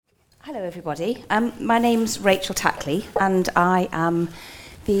Hello everybody, my name's Rachel Tackley and I am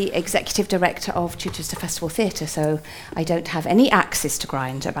the Executive Director of Chichester Festival Theatre, so I don't have any axes to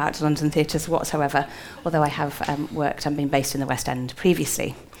grind about London theatres whatsoever, although I have worked and been based in the West End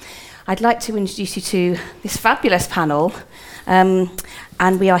previously. I'd like to introduce you to this fabulous panel,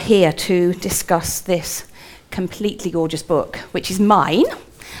 and we are here to discuss this completely gorgeous book, which is mine,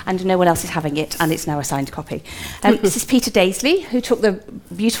 and no one else is having it, and it's now a signed copy. This is Peter Daisley, who took the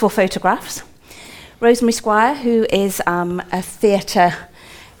beautiful photographs. Rosemary Squire, who is a theatre...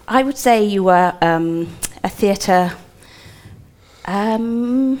 I would say you were a theatre...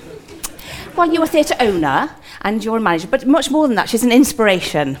 you were a theatre owner, and you're a manager, but much more than that, she's an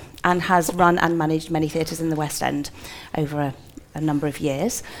inspiration, and has run and managed many theatres in the West End over a number of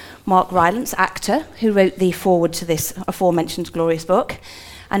years. Mark Rylance, actor, who wrote the foreword to this aforementioned glorious book,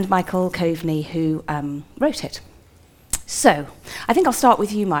 and Michael Coveney, who wrote it. So, I think I'll start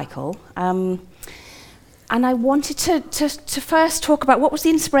with you, Michael. And I wanted to first talk about what was the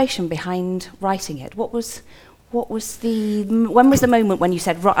inspiration behind writing it. When was the moment when you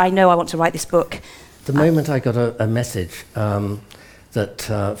said, I know I want to write this book? The moment I got a message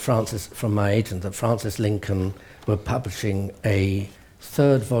that Francis, from my agent, that Francis Lincoln were publishing a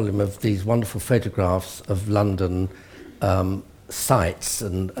third volume of these wonderful photographs of London sites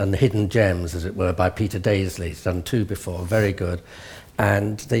and hidden gems, as it were, by Peter Daisley. He's done two before, very good.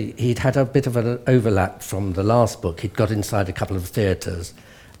 And he'd had a bit of an overlap from the last book. He'd got inside a couple of theatres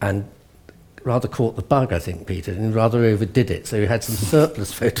and rather caught the bug, I think, Peter, and rather overdid it. So he had some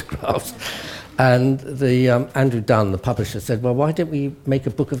surplus photographs. And Andrew Dunn, the publisher, said, well, why don't we make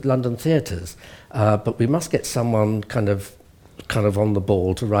a book of London theatres? But we must get someone kind of on the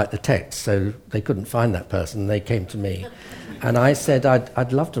ball to write the text. So they couldn't find that person. They came to me. And I said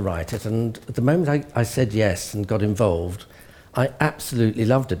I'd love to write it. And at the moment I said yes and got involved, I absolutely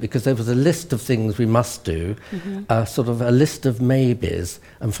loved it, because there was a list of things we must do, sort of a list of maybes.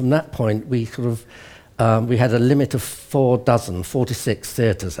 And from that point, we had a limit of 46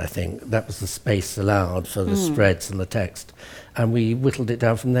 theatres, I think. That was the space allowed for the spreads and the text. And we whittled it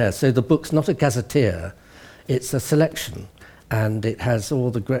down from there. So the book's not a gazetteer, it's a selection. And it has all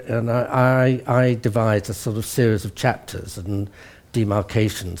the... And I devised a sort of series of chapters and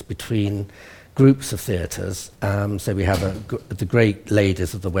demarcations between groups of theatres. So we have the great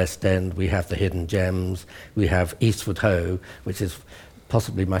ladies of the West End, we have the hidden gems, we have Eastward Ho, which is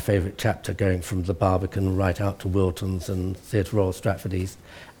possibly my favourite chapter, going from the Barbican right out to Wilton's and Theatre Royal Stratford East.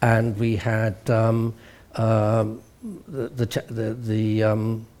 And we had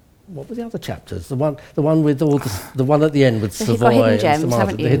what were the other chapters? The one with all the one at the end with Savoy hidden gems, and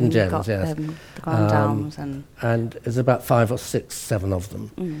haven't you? the hidden gems, got, yes. The Grand Arms and there's about 5 or 6, 7 of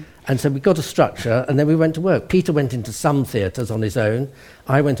them. And so we got a structure, and then we went to work. Peter went into some theatres on his own.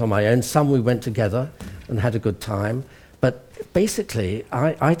 I went on my own. Some we went together and had a good time. But basically,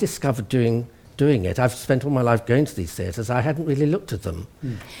 I discovered doing it. I've spent all my life going to these theatres. I hadn't really looked at them.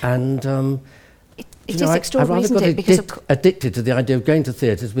 And it is extraordinary, isn't it? Because addicted to the idea of going to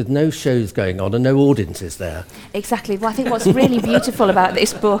theatres with no shows going on and no audiences there. Exactly. Well, I think what's really beautiful about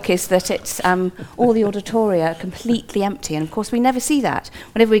this book is that it's all the auditoria are completely empty, and of course we never see that.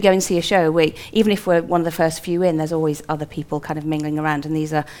 Whenever we go and see a show, even if we're one of the first few in, there's always other people kind of mingling around, and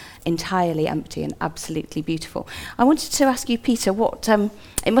these are entirely empty and absolutely beautiful. I wanted to ask you, Peter, what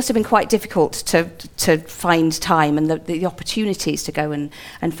it must have been quite difficult to find time and the opportunities to go and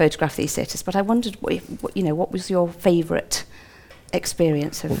photograph these theatres, but I wondered what was your favourite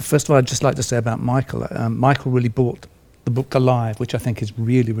experience of... Well, first of all, I'd just like to say about Michael. Michael really brought the book alive, which I think is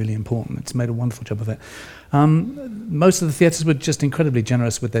really, really important. It's made a wonderful job of it. Most of the theatres were just incredibly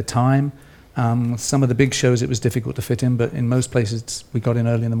generous with their time. Some of the big shows it was difficult to fit in, but in most places we got in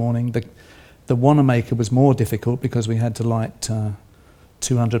early in the morning. The Wanamaker was more difficult because we had to light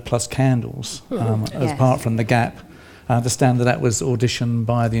 200 plus candles apart from the Gap. I understand that was auditioned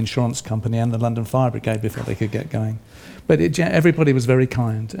by the insurance company and the London Fire Brigade before they could get going. But everybody was very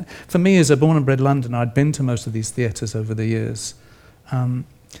kind. For me, as a born and bred Londoner, I'd been to most of these theatres over the years. And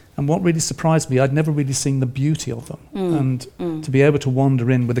what really surprised me, I'd never really seen the beauty of them. To be able to wander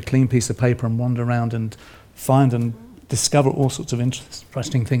in with a clean piece of paper and wander around and find and discover all sorts of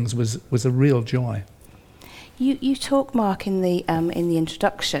interesting things was a real joy. You talk, Mark, in the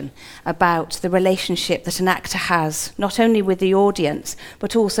introduction about the relationship that an actor has not only with the audience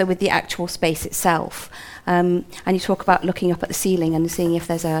but also with the actual space itself. And you talk about looking up at the ceiling and seeing if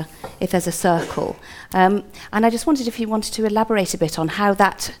there's a circle. And I just wondered if you wanted to elaborate a bit on how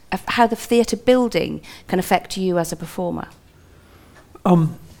the theatre building can affect you as a performer.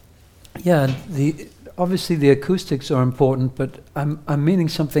 Yeah, obviously the acoustics are important, but I'm meaning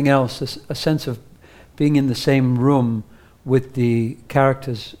something else, a sense of being in the same room with the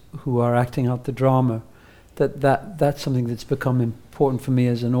characters who are acting out the drama. That's something that's become important for me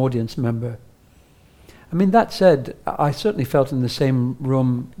as an audience member. I mean, that said, I certainly felt in the same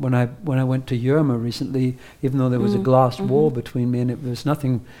room when I went to Yerma recently, even though there was a glass wall between me and there was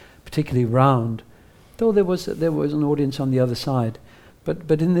nothing particularly round, though there was an audience on the other side.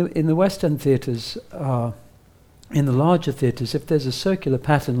 But in the West End theatres, in the larger theatres, if there's a circular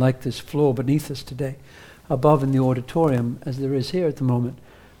pattern like this floor beneath us today, above in the auditorium, as there is here at the moment,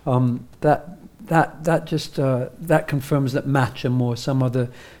 that confirms that Matcham or some other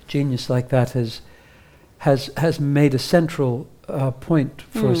genius like that has made a central point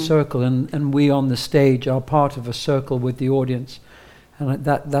for a circle, and we on the stage are part of a circle with the audience, and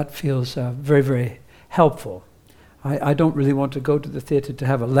that feels very, very helpful. I don't really want to go to the theatre to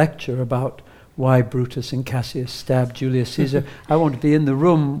have a lecture about why Brutus and Cassius stabbed Julius Caesar. I want to be in the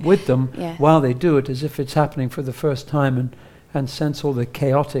room with them while they do it, as if it's happening for the first time, and sense all the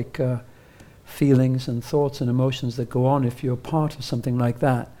chaotic feelings and thoughts and emotions that go on if you're part of something like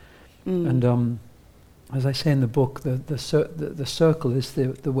that. And as I say in the book, the circle is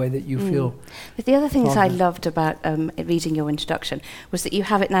the way that you feel. But the other things I loved about reading your introduction was that you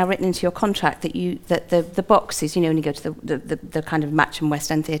have it now written into your contract that the boxes, when you go to the kind of Matcham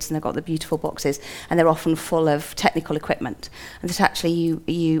West End theatres, and they've got the beautiful boxes, and they're often full of technical equipment, and that actually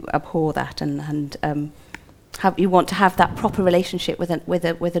you abhor that and you want to have that proper relationship with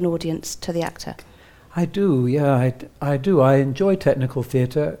an audience to the actor. I do, yeah, I do. I enjoy technical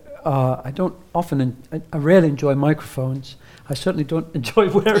theatre. I don't often, I rarely enjoy microphones. I certainly don't enjoy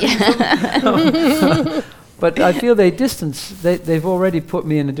wearing them. But I feel they've already put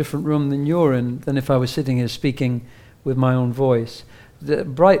me in a different room than if I was sitting here speaking with my own voice. The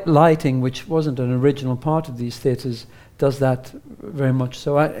bright lighting, which wasn't an original part of these theatres, does that very much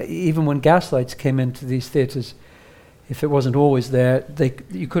so. Even when gas lights came into these theatres, if it wasn't always there,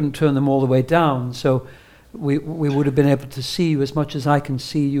 you couldn't turn them all the way down. So we would have been able to see you as much as I can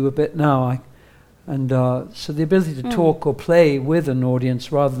see you a bit now. So the ability to talk or play with an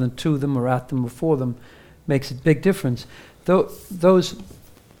audience rather than to them or at them or for them makes a big difference. Those,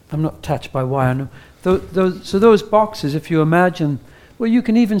 I'm not touched by wire, no. Those boxes, if you imagine, well, you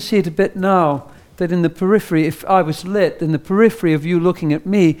can even see it a bit now, that in the periphery, if I was lit, in the periphery of you looking at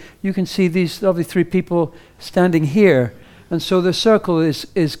me, you can see these lovely three people standing here. And so the circle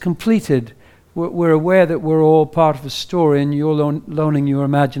is completed. We're aware that we're all part of a story, and you're loaning your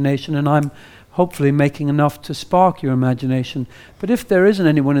imagination, and I'm hopefully making enough to spark your imagination. But if there isn't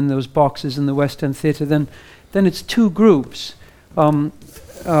anyone in those boxes in the West End Theatre, then it's two groups in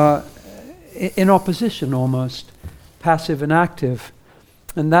opposition almost, passive and active.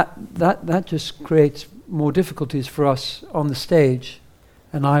 And that just creates more difficulties for us on the stage,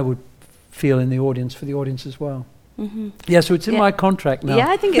 and I would feel in the audience, for the audience as well. Mm-hmm. Yeah, so it's in my contract now. Yeah,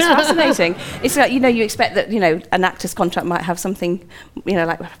 I think it's fascinating. It's like, you expect that, an actor's contract might have something,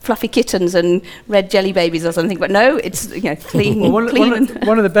 like fluffy kittens and red jelly babies or something, but no, it's, clean. Well,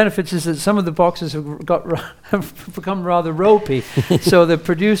 one of the benefits is that some of the boxes have become rather ropey, so the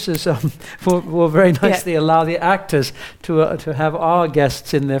producers will very nicely allow the actors to have our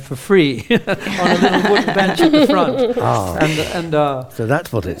guests in there for free on a little wooden bench at the front. Oh. So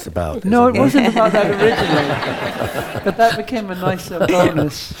that's what it's about. No, it wasn't about that originally. But that became a nice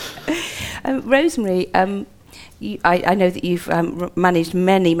bonus. Rosemary, I know that you've managed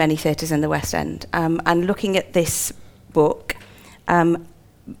many, many theatres in the West End, and looking at this book,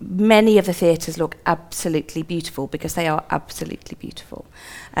 many of the theatres look absolutely beautiful, because they are absolutely beautiful.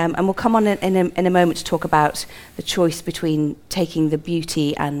 And we'll come on in a moment to talk about the choice between taking the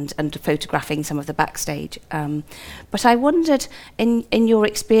beauty and photographing some of the backstage. But I wondered, in your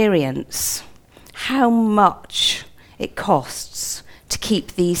experience, how much it costs to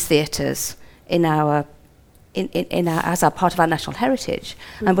keep these theatres in our as our part of our national heritage,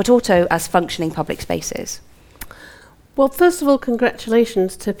 but also as functioning public spaces. Well, first of all,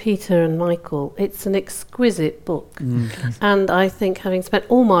 congratulations to Peter and Michael. It's an exquisite book. And I think, having spent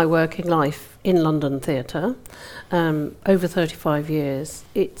all my working life in London theatre, over 35 years,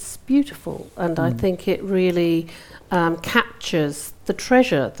 it's beautiful. And I think it really captures the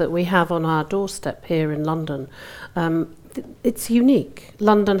treasure that we have on our doorstep here in London. It's unique.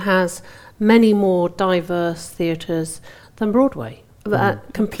 London has many more diverse theatres than Broadway.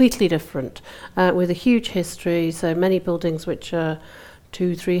 Completely different, with a huge history, so many buildings which are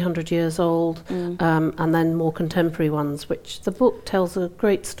 200-300 years old, and then more contemporary ones, which the book tells a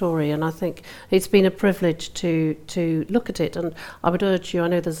great story, and I think it's been a privilege to look at it, and I would urge you, I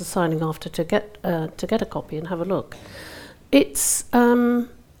know there's a signing after, to get a copy and have a look. It's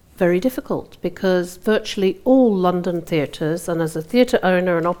very difficult because virtually all London theatres, and as a theatre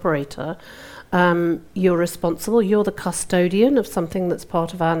owner and operator, you're responsible, you're the custodian of something that's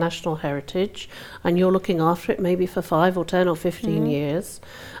part of our national heritage, and you're looking after it maybe for 5 or 10 or 15 years.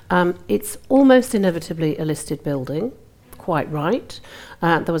 It's almost inevitably a listed building, quite right.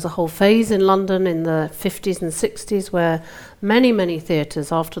 There was a whole phase in London in the 50s and 60s where many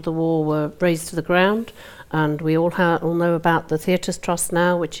theatres after the war were razed to the ground, and we all know about the Theatres Trust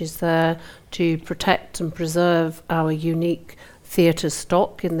now, which is there to protect and preserve our unique theatre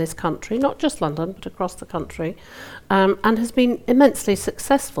stock in this country, not just London, but across the country, and has been immensely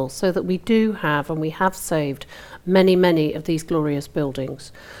successful, so that we do have, and we have saved many of these glorious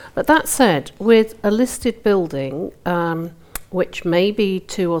buildings. But that said, with a listed building, which may be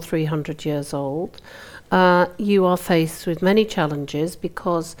 200 or 300 years old, you are faced with many challenges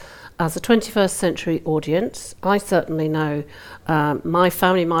because as a 21st century audience, I certainly know my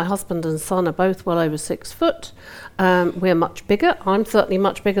family, my husband and son are both well over 6 foot. We're much bigger. I'm certainly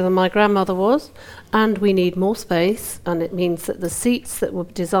much bigger than my grandmother was, and we need more space, and it means that the seats that were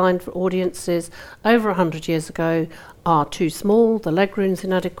designed for audiences over 100 years ago are too small, the legroom's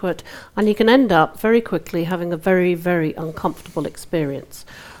inadequate, and you can end up very quickly having a very uncomfortable experience.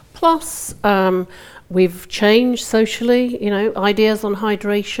 Plus, we've changed socially, ideas on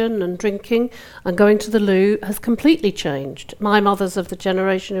hydration and drinking and going to the loo has completely changed. My mother's of the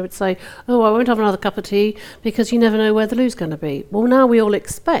generation who would say, oh, I won't have another cup of tea because you never know where the loo's going to be. Well, now we all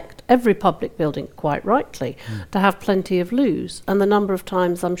expect every public building, quite rightly, to have plenty of loos. And the number of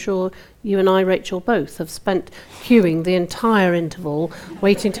times I'm sure you and I, Rachel, both have spent queuing the entire interval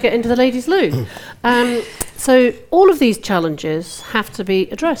waiting to get into the ladies' loo. So all of these challenges have to be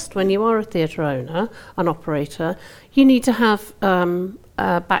addressed when you are a theatre owner, an operator. You need to have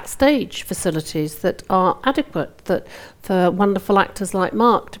backstage facilities that are adequate, that for wonderful actors like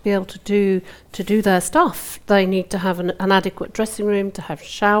Mark to be able to do their stuff. They need to have an adequate dressing room, to have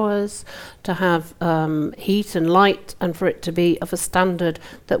showers, to have heat and light, and for it to be of a standard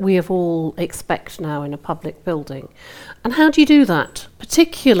that we have all expect now in a public building. And how do you do that?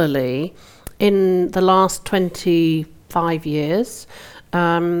 Particularly in the last 25 years,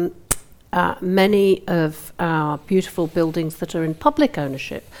 many of our beautiful buildings that are in public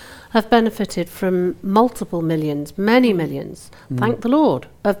ownership have benefited from multiple millions, many millions, thank the Lord,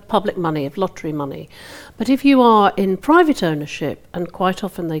 of public money, of lottery money. But if you are in private ownership, and quite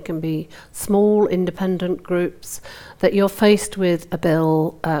often they can be small independent groups, that you're faced with a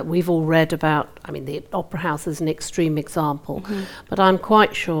bill, we've all read about, the Opera House is an extreme example, but I'm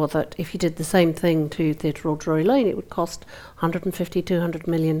quite sure that if you did the same thing to Theatre Royal Drury Lane, it would cost 150, 200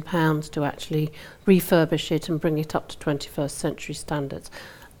 million pounds to actually refurbish it and bring it up to 21st century standards.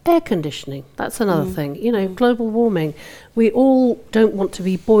 Air conditioning, that's another thing. Global warming. We all don't want to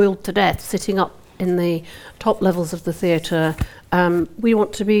be boiled to death sitting up in the top levels of the theatre. We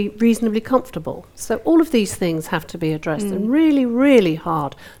want to be reasonably comfortable. So all of these things have to be addressed, and really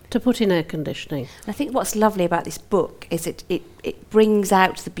hard to put in air conditioning. I think what's lovely about this book is it brings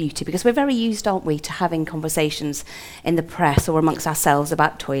out the beauty, because we're very used, aren't we, to having conversations in the press or amongst ourselves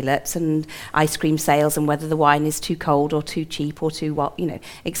about toilets and ice cream sales and whether the wine is too cold or too cheap or too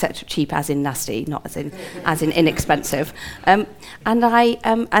etc. Cheap as in nasty, not as in inexpensive. And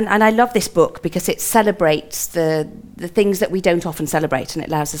I love this book because it celebrates the things that we don't often celebrate, and it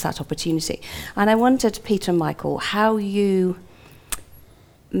allows us that opportunity. And I wondered, Peter and Michael, how you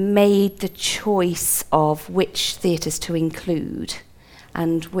made the choice of which theatres to include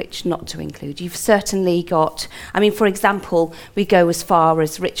and which not to include. You've certainly got, for example, we go as far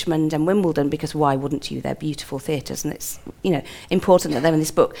as Richmond and Wimbledon, because why wouldn't you? They're beautiful theatres, and it's important that they're in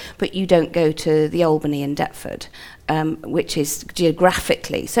this book, but you don't go to the Albany and Deptford, which is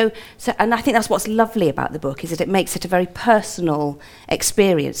geographically. So, and I think that's what's lovely about the book, is that it makes it a very personal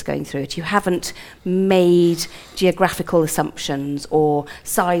experience going through it. You haven't made geographical assumptions or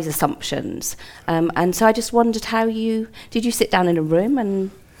size assumptions. And so I just wondered did you sit down in a room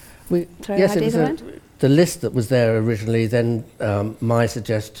and throw ideas around? The list that was there originally, then my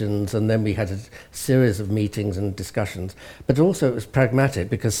suggestions, and then we had a series of meetings and discussions. But also it was pragmatic,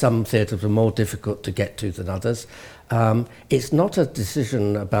 because some theatres were more difficult to get to than others. It's not a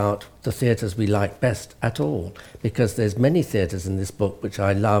decision about the theatres we like best at all, because there's many theatres in this book which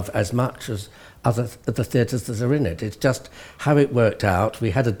I love as much as the theatres that are in it. It's just how it worked out.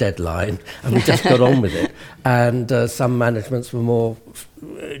 We had a deadline and we just got on with it. And some managements were more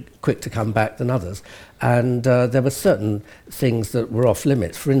quick to come back than others. And there were certain things that were off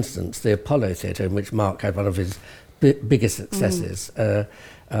limits. For instance, the Apollo Theatre, in which Mark had one of his biggest successes,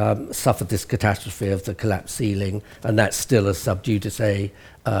 suffered this catastrophe of the collapsed ceiling, and that's still a sub judice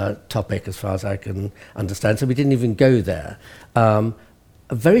topic as far as I can understand. So we didn't even go there.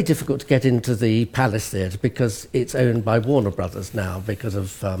 Very difficult to get into the Palace Theatre because it's owned by Warner Brothers now because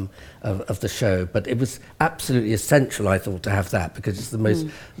of the show. But it was absolutely essential, I thought, to have that because it's the most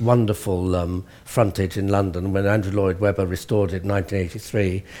wonderful frontage in London. When Andrew Lloyd Webber restored it in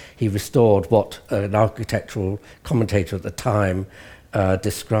 1983, he restored what an architectural commentator at the time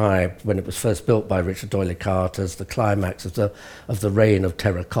described when it was first built by Richard Doyley Carte as the climax of the reign of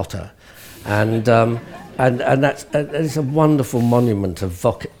terracotta. And that's it's a wonderful monument of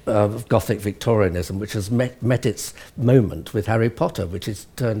Gothic Victorianism, which has met its moment with Harry Potter, which is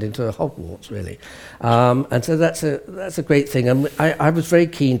turned into Hogwarts, really. And so that's a great thing. And I was very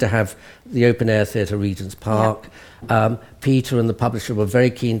keen to have the open air theatre Regent's Park. Peter and the publisher were very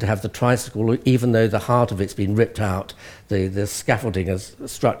keen to have the tricycle, even though the heart of it's been ripped out. The scaffolding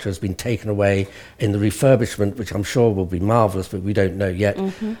structure has been taken away in the refurbishment, which I'm sure will be marvellous, but we don't know yet.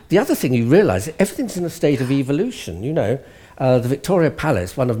 The other thing you realise, everything's in a state of evolution, you know. The Victoria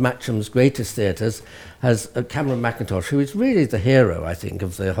Palace, one of Matcham's greatest theatres, has Cameron Mackintosh, who is really the hero, I think,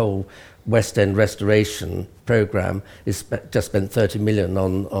 of the whole West End restoration programme. He's just spent 30 million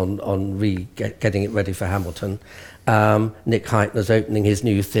on getting it ready for Hamilton. Nick Heitner's opening his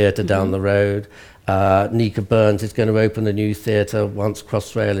new theatre down the road. Nika Burns is going to open a new theatre once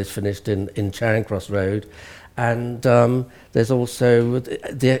Crossrail is finished in Charing Cross Road. And there's also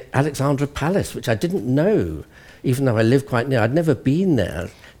the Alexandra Palace, which I didn't know, even though I live quite near. I'd never been there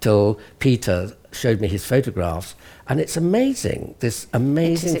till Peter showed me his photographs. And it's amazing, this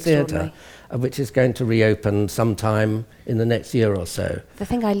amazing theatre, which is going to reopen sometime in the next year or so. The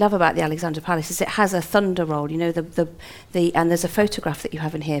thing I love about the Alexandra Palace is it has a thunder roll, you know, and there's a photograph that you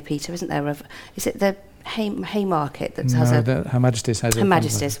have in here, Peter, isn't there? Is it the Haymarket that has a... Her Majesty's has Her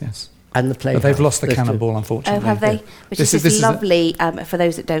Majesty's. Yes. And the playhouse. But they've lost the cannonball, unfortunately. Oh, have they? Which This is is this lovely, for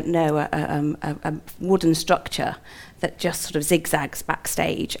those that don't know, a wooden structure that just sort of zigzags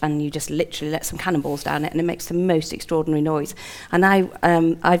backstage, and you just literally let some cannonballs down it, and it makes the most extraordinary noise. And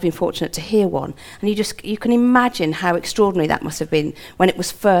I've been fortunate to hear one, and you can imagine how extraordinary that must have been when it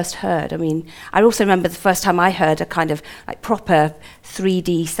was first heard. I mean, I also remember the first time I heard a kind of like proper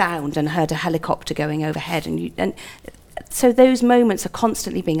 3D sound and heard a helicopter going overhead, and so those moments are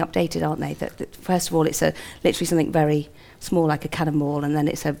constantly being updated, aren't they? That first of all, it's literally something very small like a cannonball, and then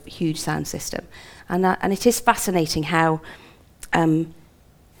it's a huge sound system. And it is fascinating how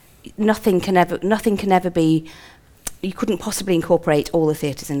nothing can ever be. You couldn't possibly incorporate all the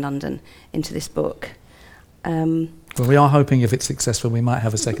theatres in London into this book. Well, we are hoping if it's successful, we might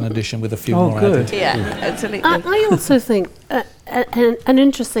have a second edition with a few more added. Yeah, absolutely. I also think an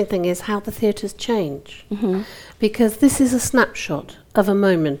interesting thing is how the theatres change. Because this is a snapshot of a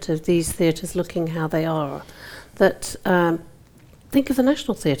moment of these theatres looking how they are. That think of the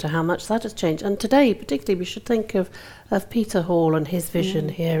National Theatre, how much that has changed. And today, particularly, we should think of Peter Hall and his vision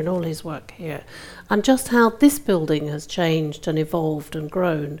here and all his work here. And just how this building has changed and evolved and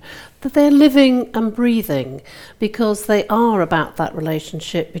grown. That they're living and breathing because they are about that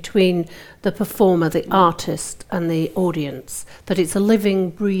relationship between the performer, the artist, and the audience. That it's a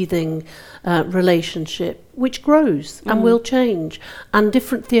living, breathing relationship which grows and will change. And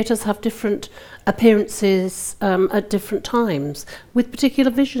different theatres have different appearances at different times with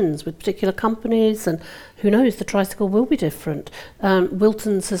particular visions, with particular companies, and who knows, the tricycle will be different.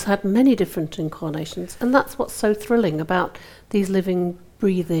 Wilton's has had many different incarnations, and that's what's so thrilling about these living,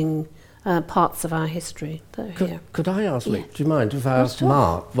 breathing parts of our history that are here. Could I ask, do you mind if I asked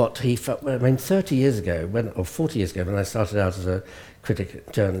Mark what he felt? I mean, 30 years ago, or 40 years ago, when I started out as a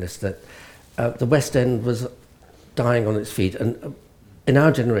critic journalist, that the West End was dying on its feet, and in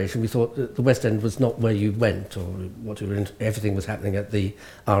our generation, we thought that the West End was not where you went or what you were in. Everything was happening at the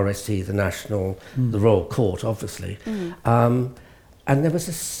RSC, the National, the Royal Court, obviously. And there was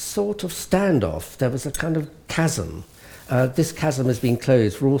a sort of standoff. There was a kind of chasm. This chasm has been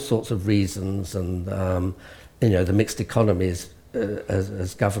closed for all sorts of reasons, and the mixed economy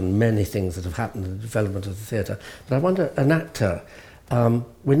has governed many things that have happened in the development of the theatre. But I wonder, an actor,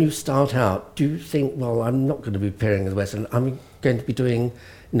 when you start out, do you think, well, I'm not going to be appearing in the West End, I'm going to be doing,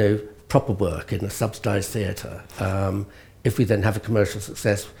 proper work in a subsidised theatre. If we then have a commercial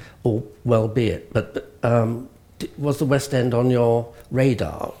success, all well be it. But was the West End on your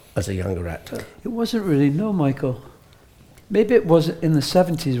radar as a younger actor? It wasn't really, no, Michael. Maybe it was in the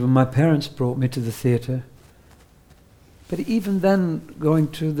 70s when my parents brought me to the theatre. But even then,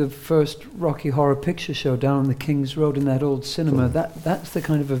 going to the first Rocky Horror Picture Show down on the King's Road in that old cinema, that's the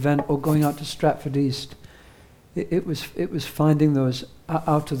kind of event, or going out to Stratford East. It was finding those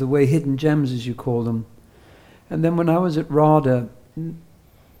out of the way hidden gems, as you call them. And then when I was at RADA, the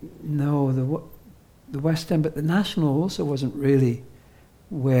West End, but the National also wasn't really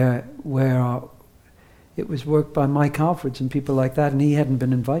where it was worked by Mike Alfreds and people like that, and he hadn't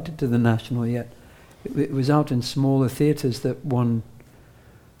been invited to the National yet. It was out in smaller theatres that one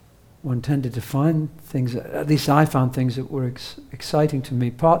tended to find things, at least I found things that were exciting to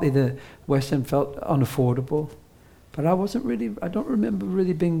me. Partly the West End felt unaffordable, but I don't remember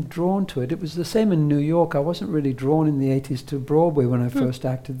really being drawn to it. It was the same in New York. I wasn't really drawn in the 80s to Broadway when I first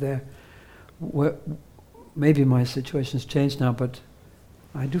acted there. Maybe my situation's changed now, but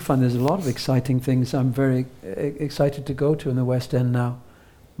I do find there's a lot of exciting things I'm very excited to go to in the West End now.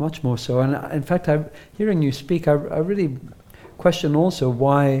 Much more so. And in fact, hearing you speak, I really question also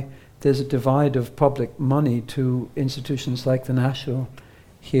why there's a divide of public money to institutions like the National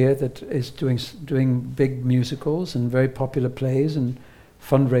here that is doing big musicals and very popular plays and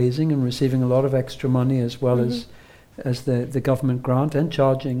fundraising and receiving a lot of extra money as well as the government grant and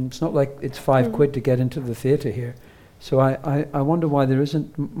charging. It's not like it's £5 to get into the theatre here. So I wonder why there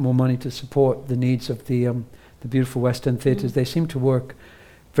isn't more money to support the needs of the beautiful West End theatres. They seem to work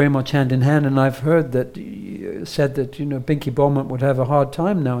very much hand in hand, and I've heard that said that Binky Beaumont would have a hard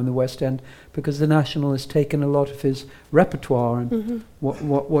time now in the West End because the National has taken a lot of his repertoire and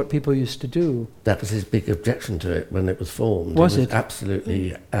what people used to do. That was his big objection to it when it was formed. Was it?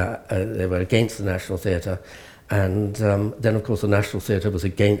 Absolutely. They were against the National Theatre. And then, of course, the National Theatre was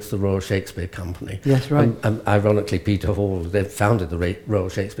against the Royal Shakespeare Company. Yes, right. Ironically, Peter Hall, they founded the Royal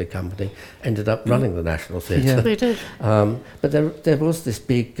Shakespeare Company, ended up running the National Theatre. Yeah, they did. But there was this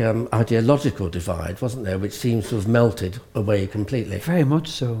big ideological divide, wasn't there, which seems to have melted away completely. Very much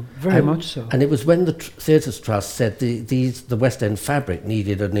so. Very much so. And it was when the Theatres Trust said the West End fabric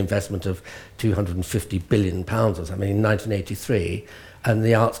needed an investment of £250 billion or something in 1983. And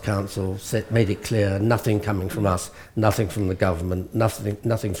the Arts Council made it clear, nothing coming from us, nothing from the government,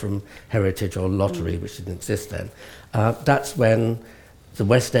 nothing from Heritage or Lottery, which didn't exist then. That's when the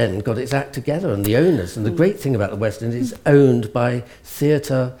West End got its act together, and the owners. And the great thing about the West End is it's owned by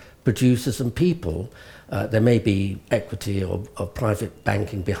theatre producers and people. There may be equity or private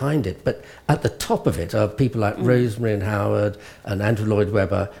banking behind it, but at the top of it are people like Rosemary and Howard and Andrew Lloyd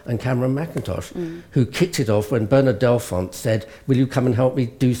Webber and Cameron Mackintosh, who kicked it off when Bernard Delfont said, "Will you come and help me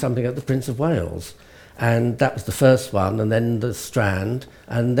do something at the Prince of Wales?" And that was the first one, and then the Strand,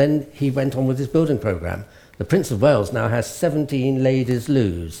 and then he went on with his building programme. The Prince of Wales now has 17 ladies'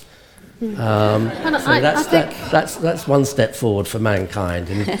 loos. That's one step forward for mankind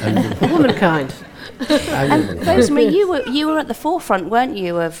and Womankind. And Rosemary, you were at the forefront, weren't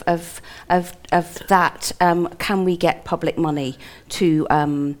you, of that? Can we get public money to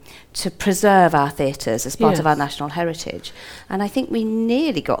preserve our theatres as part of our national heritage? And I think we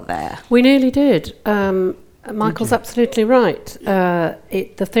nearly got there. We nearly did. Michael's absolutely right.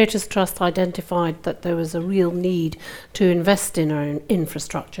 The Theatres Trust identified that there was a real need to invest in our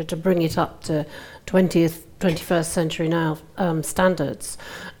infrastructure to bring it up to 21st century now standards.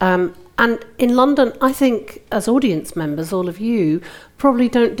 And in London, I think, as audience members, all of you probably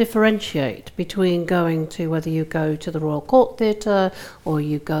don't differentiate between going to whether you go to the Royal Court Theatre or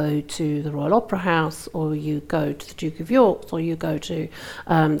you go to the Royal Opera House or you go to the Duke of York's or you go to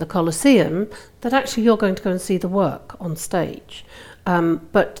the Colosseum, that actually you're going to go and see the work on stage.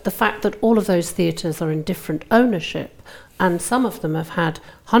 But the fact that all of those theatres are in different ownership, and some of them have had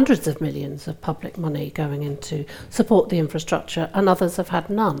hundreds of millions of public money going in to support the infrastructure, and others have had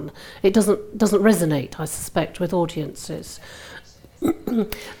none. It doesn't resonate, I suspect, with audiences.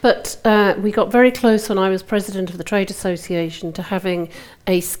 But we got very close when I was president of the Trade Association to having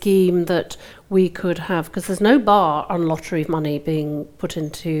a scheme that we could have, because there's no bar on lottery money being put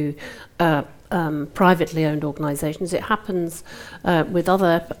into privately owned organisations. It happens with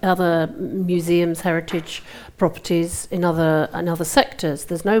other museums, heritage properties in other sectors.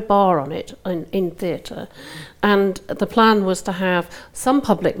 There's no bar on it in theatre. And the plan was to have some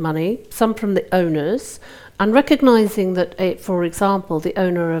public money, some from the owners, and recognising that, for example, the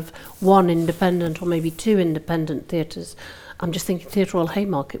owner of one independent or maybe two independent theatres, I'm just thinking Theatre Royal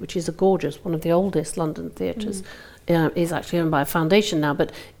Haymarket, which is one of the oldest London theatres, is actually owned by a foundation now,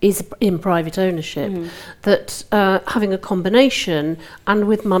 but is in private ownership, that having a combination and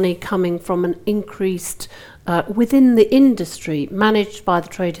with money coming from an increased within the industry, managed by the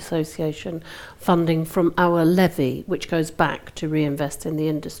Trade Association, funding from our levy, which goes back to reinvest in the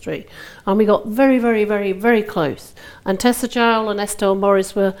industry. And we got very, very, very, very close. And Tessa Jowell and Estelle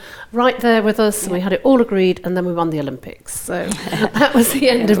Morris were right there with us, and we had it all agreed, and then we won the Olympics. So that was the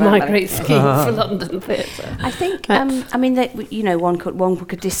end of my great scheme for London Theatre. I think, I mean, that, you know, one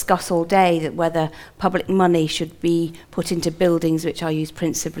could discuss all day that whether public money should be put into buildings which are used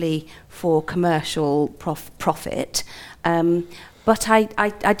principally for commercial profit. But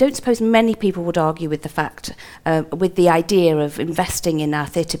I don't suppose many people would argue with the fact, with the idea of investing in our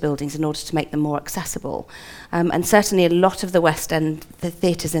theatre buildings in order to make them more accessible. And certainly a lot of the West End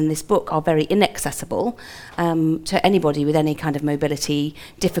theatres in this book are very inaccessible to anybody with any kind of mobility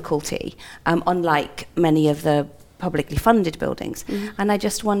difficulty, unlike many of the publicly funded buildings. And I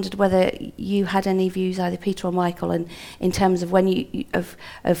just wondered whether you had any views, either Peter or Michael, in terms of when of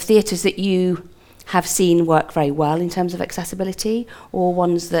theatres that you have seen work very well in terms of accessibility, or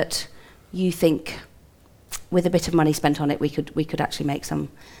ones that you think with a bit of money spent on it we could actually make some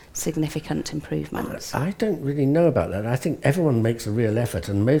significant improvements. I don't really know about that. I think everyone makes a real effort,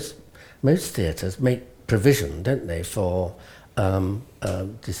 and most theatres make provision, don't they, for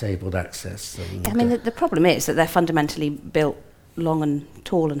disabled access. And I mean, the problem is that they're fundamentally built long and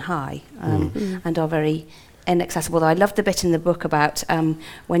tall and high, and are very inaccessible. Though I loved the bit in the book about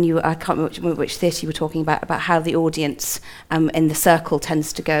when I can't remember which theatre you were talking about how the audience in the circle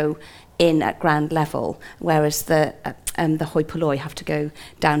tends to go in at ground level, whereas the hoi polloi have to go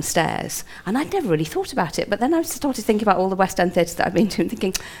downstairs. And I'd never really thought about it, but then I started thinking about all the West End theatres that I've been to and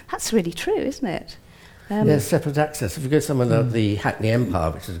thinking, that's really true, isn't it? There's separate access. If you go somewhere like the Hackney Empire,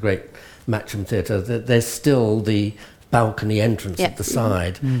 which is a great Matcham theatre, there's still the balcony entrance at the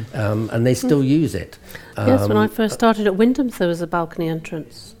side, and they still use it. Yes, when I first started at Wyndham's, there was a balcony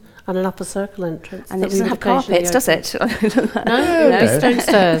entrance and an upper circle entrance. And it doesn't have carpets, does it? No, stone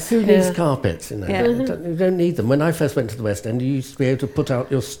stairs. Who needs carpets? You know, you don't need them. When I first went to the West End, you used to be able to put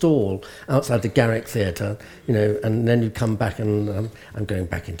out your stall outside the Garrick Theatre, you know, and then you'd come back and I'm going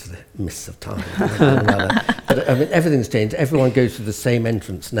back into the mists of time. But I mean, everything's changed. Everyone goes through the same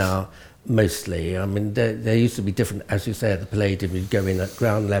entrance now. Mostly, I mean, there used to be different, as you say, at the Palladium, you'd go in at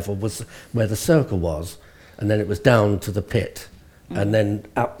ground level, was where the circle was, and then it was down to the pit, and then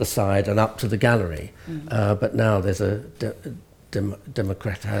up the side and up to the gallery. But now there's a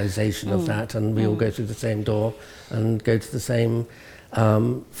democratisation of that, and we all go through the same door and go to the same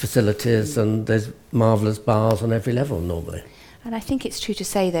facilities, and there's marvellous bars on every level normally. And I think it's true to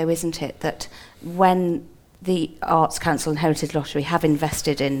say, though, isn't it, that when the Arts Council and Heritage Lottery have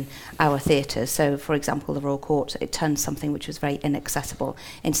invested in our theatres. So, for example, the Royal Court, it turned something which was very inaccessible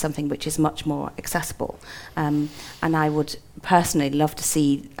into something which is much more accessible. And I would personally love to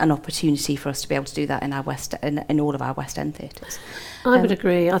see an opportunity for us to be able to do that in our in all of our West End theatres. I would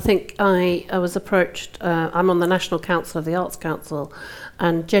agree. I think I was approached, I'm on the National Council of the Arts Council,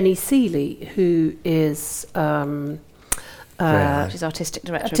 and Jenny Seeley, who is she's artistic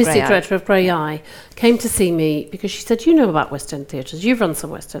director of Grey Eye, came to see me because she said, you know about West End theatres, you've run some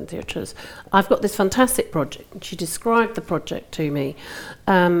West End theatres, I've got this fantastic project. And she described the project to me.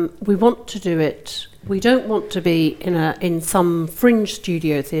 We want to do it, we don't want to be in some fringe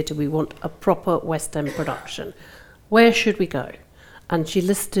studio theatre, we want a proper West End production. Where should we go? And she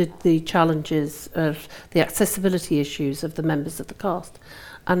listed the challenges of the accessibility issues of the members of the cast.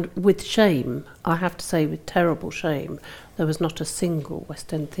 And with shame, I have to say with terrible shame, there was not a single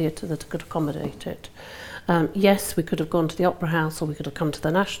West End theatre that could accommodate it. Yes, we could have gone to the Opera House, or we could have come to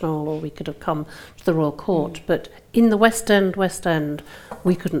the National, or we could have come to the Royal Court, but in the West End,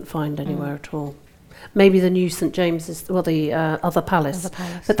 we couldn't find anywhere at all. Maybe the new St James's, well, the other palace,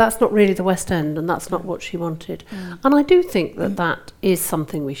 but that's not really the West End, and that's not what she wanted. And I do think that is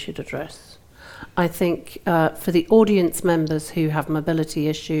something we should address. I think for the audience members who have mobility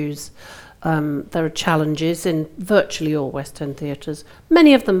issues, there are challenges in virtually all West End theatres.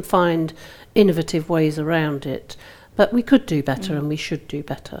 Many of them find innovative ways around it, but we could do better and we should do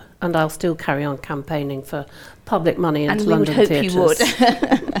better. And I'll still carry on campaigning for public money into London theatres. And we would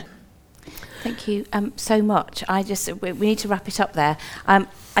hope you would. Thank you so much. We need to wrap it up there.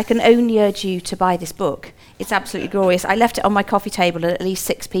 I can only urge you to buy this book. It's absolutely glorious. I left it on my coffee table, and at least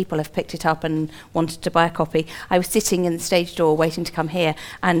 6 people have picked it up and wanted to buy a copy. I was sitting in the stage door waiting to come here,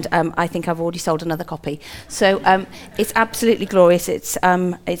 and I think I've already sold another copy. So it's absolutely glorious.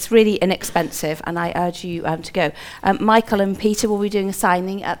 It's really inexpensive, and I urge you to go. Michael and Peter will be doing a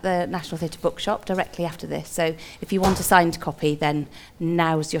signing at the National Theatre Bookshop directly after this. So if you want a signed copy, then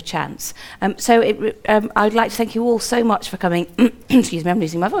now's your chance. I'd like to thank you all so much for coming. Excuse me, I'm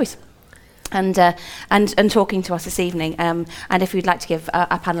losing my voice. And talking to us this evening. And if you'd like to give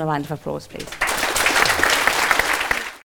our panel a round of applause, please.